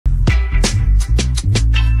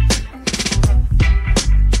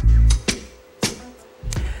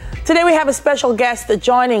Today we have a special guest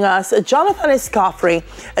joining us, Jonathan Escoffery,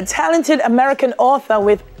 a talented American author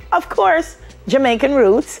with, of course, Jamaican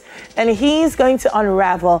roots, and he's going to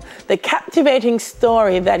unravel the captivating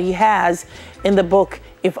story that he has in the book,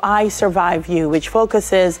 If I Survive You, which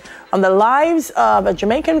focuses on the lives of a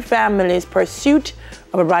Jamaican family's pursuit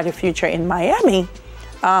of a brighter future in Miami.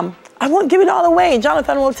 I won't give it all away.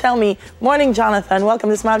 Jonathan will tell me. Morning, Jonathan.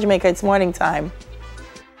 Welcome to Smile Jamaica. It's morning time.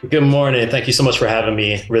 Good morning. Thank you so much for having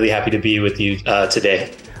me. Really happy to be with you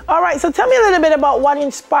today. All right. So tell me a little bit about what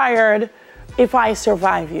inspired If I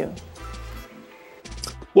Survive You.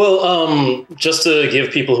 Well, just to give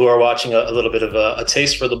people who are watching a little bit of a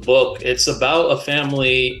taste for the book, it's about a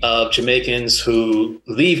family of Jamaicans who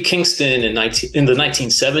leave Kingston in the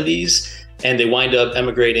 1970s, and they wind up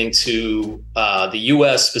emigrating to the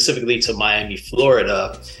U.S., specifically to Miami,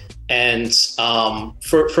 Florida. And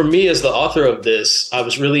for me as the author of this, I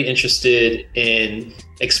was really interested in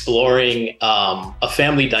exploring a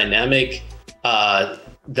family dynamic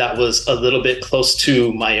that was a little bit close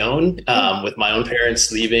to my own, with my own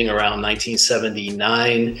parents leaving around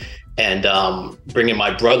 1979 and bringing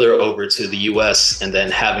my brother over to the US and then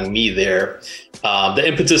having me there. The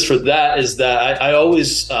impetus for that is that I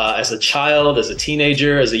always, as a child, as a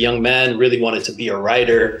teenager, as a young man, really wanted to be a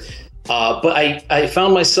writer. But I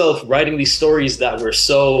found myself writing these stories that were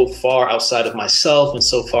so far outside of myself and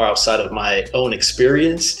so far outside of my own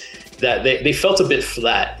experience that they felt a bit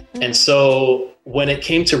flat. And so when it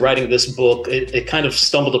came to writing this book, it kind of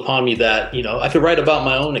stumbled upon me that, I could write about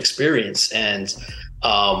my own experience and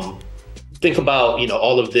think about,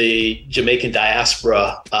 all of the Jamaican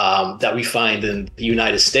diaspora that we find in the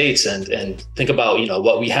United States and think about,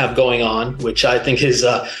 what we have going on, which I think is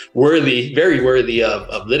very worthy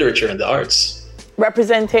of literature and the arts.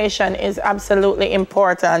 Representation is absolutely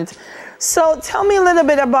important. So tell me a little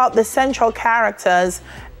bit about the central characters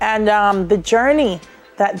and the journey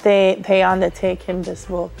that they undertake in this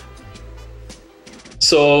book.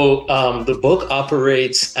 So the book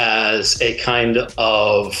operates as a kind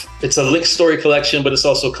of, it's a linked story collection, but it's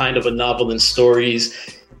also kind of a novel in stories.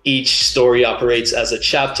 Each story operates as a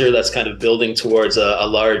chapter that's kind of building towards a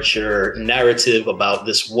larger narrative about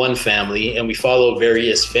this one family. And we follow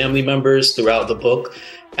various family members throughout the book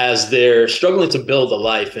as they're struggling to build a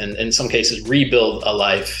life and in some cases rebuild a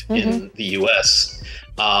life in the US.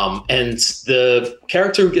 And the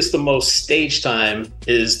character who gets the most stage time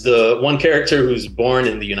is the one character who's born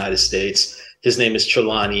in the United States. His name is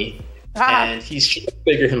Trelawney, and he's trying to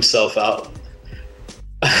figure himself out.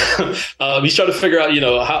 He's trying to figure out,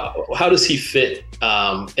 how does he fit,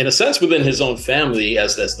 in a sense, within his own family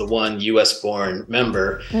as the one US-born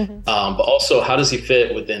member, but also how does he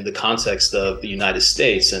fit within the context of the United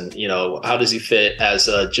States, and how does he fit as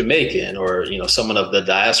a Jamaican or someone of the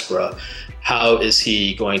diaspora? How is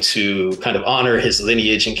he going to kind of honor his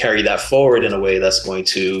lineage and carry that forward in a way that's going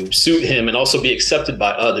to suit him and also be accepted by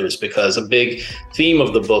others? Because a big theme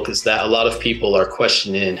of the book is that a lot of people are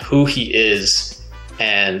questioning who he is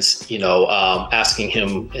and, asking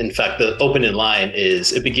him. In fact, the opening line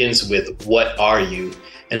is, it begins with, "What are you?"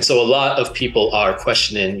 And so a lot of people are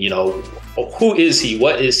questioning, who is he?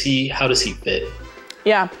 What is he? How does he fit?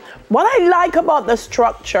 Yeah. What I like about the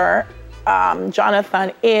structure,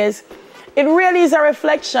 Jonathan, is it really is a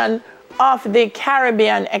reflection of the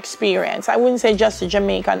Caribbean experience. I wouldn't say just the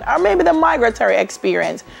Jamaican, or maybe the migratory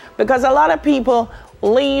experience, because a lot of people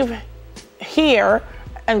leave here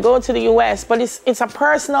and go to the US, but it's a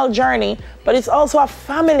personal journey, but it's also a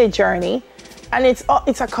family journey, and it's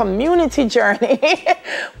a community journey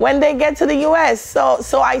when they get to the US.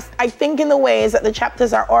 So I think in the ways that the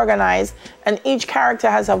chapters are organized and each character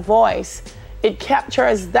has a voice, it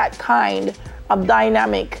captures that kind of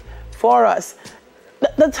dynamic for us.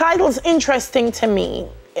 The title's interesting to me,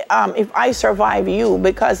 If I Survive You,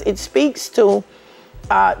 because it speaks to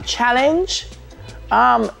challenge.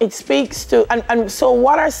 It speaks to, and so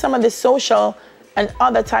what are some of the social and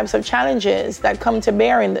other types of challenges that come to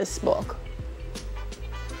bear in this book?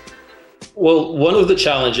 Well, one of the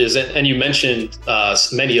challenges, and you mentioned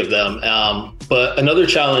many of them, but another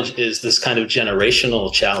challenge is this kind of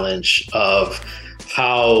generational challenge of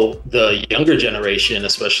how the younger generation,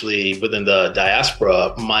 especially within the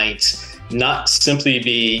diaspora, might not simply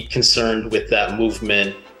be concerned with that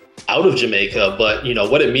movement out of Jamaica, but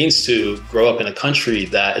what it means to grow up in a country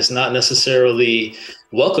that is not necessarily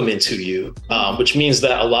welcoming to you, which means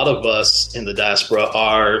that a lot of us in the diaspora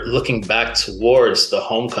are looking back towards the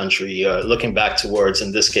home country, looking back towards,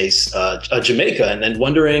 in this case, Jamaica, and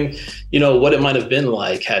wondering, what it might have been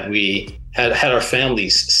like had our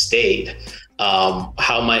families stayed.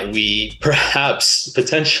 how might we perhaps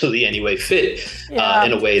potentially anyway fit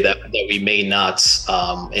in a way that we may not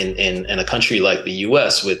in a country like the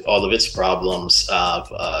US with all of its problems of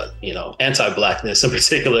anti-Blackness in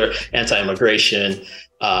particular, anti-immigration,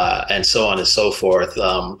 and so on and so forth.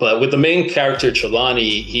 But with the main character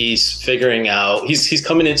Trelawney, he's figuring out he's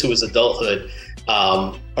coming into his adulthood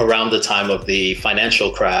around the time of the financial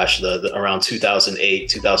crash, around 2008,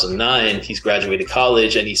 2009. He's graduated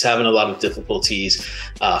college and he's having a lot of difficulties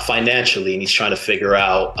financially, and he's trying to figure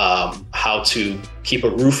out how to keep a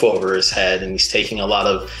roof over his head. And he's taking a lot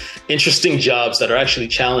of interesting jobs that are actually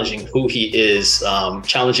challenging who he is,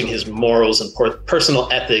 challenging his morals and personal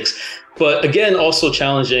ethics, but again, also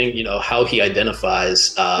challenging, how he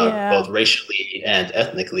identifies both racially and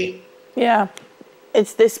ethnically. Yeah.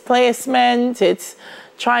 It's displacement, it's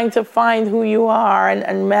trying to find who you are,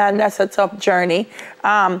 and man, that's a tough journey.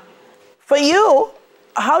 For you,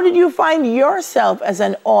 how did you find yourself as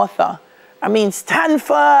an author? I mean,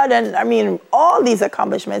 Stanford, and I mean, all these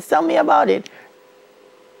accomplishments. Tell me about it.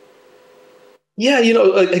 Yeah,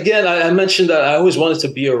 again, I mentioned that I always wanted to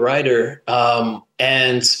be a writer.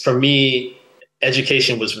 And for me,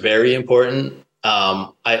 education was very important.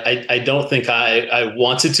 I don't think I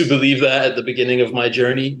wanted to believe that at the beginning of my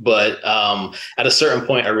journey, but at a certain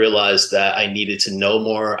point, I realized that I needed to know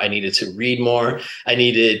more. I needed to read more. I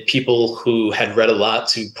needed people who had read a lot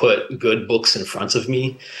to put good books in front of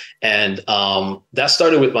me. And that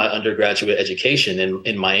started with my undergraduate education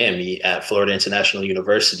in Miami at Florida International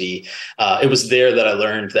University. It was there that I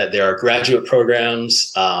learned that there are graduate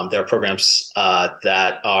programs. There are programs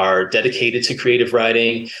that are dedicated to creative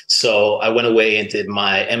writing. So I went away and did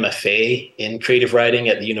my MFA in creative writing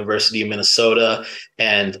at the University of Minnesota.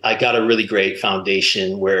 And I got a really great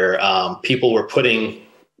foundation where people were putting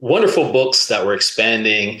wonderful books that were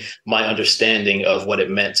expanding my understanding of what it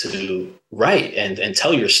meant to write and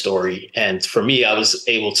tell your story. And for me, I was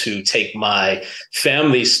able to take my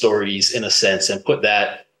family stories in a sense and put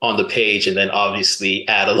that on the page, and then obviously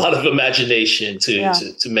add a lot of imagination to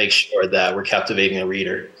make sure that we're captivating a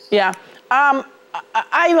reader. Yeah.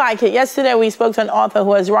 I like it. Yesterday, we spoke to an author who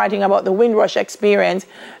was writing about the Windrush experience.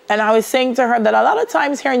 And I was saying to her that a lot of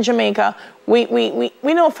times here in Jamaica, we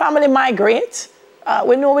know family migrate.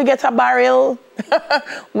 We know we get a barrel.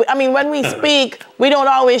 I mean, when we speak, we don't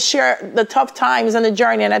always share the tough times and the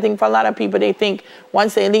journey. And I think for a lot of people, they think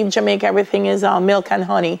once they leave Jamaica, everything is milk and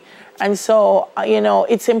honey. And so,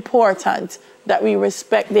 it's important that we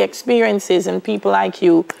respect the experiences, and people like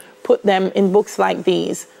you put them in books like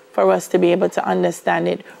these for us to be able to understand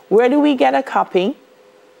it. Where do we get a copy?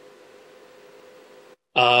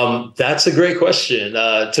 That's a great question.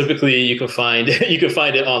 Typically, you can find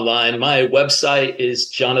it online. My website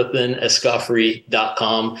is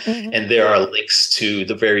jonathanescoffery.com, and there are links to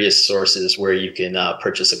the various sources where you can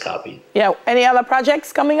purchase a copy. Yeah. Any other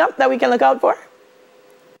projects coming up that we can look out for?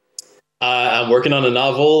 I'm working on a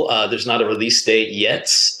novel. There's not a release date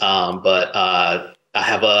yet, but I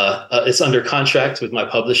have it's under contract with my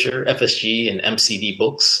publisher, FSG and MCD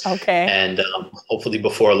Books. Okay. And hopefully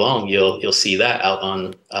before long, you'll see that out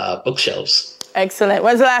on bookshelves. Excellent.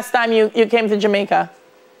 When's the last time you came to Jamaica?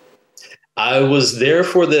 I was there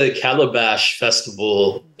for the Calabash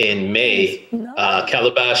Festival in May. Nice.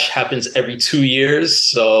 Calabash happens every 2 years.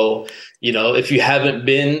 So, if you haven't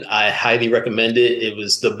been, I highly recommend it. It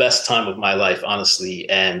was the best time of my life, honestly.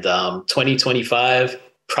 And 2025,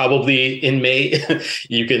 probably in May,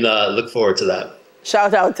 you can look forward to that.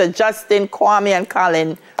 Shout out to Justin, Kwame, and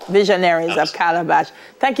Colin, visionaries of Calabash.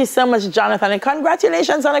 Thank you so much, Jonathan, and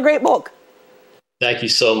congratulations on a great book. Thank you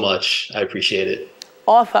so much. I appreciate it.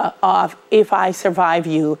 Author of If I Survive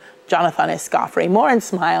You, Jonathan Escoffery. More and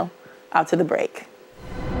Smile after the break.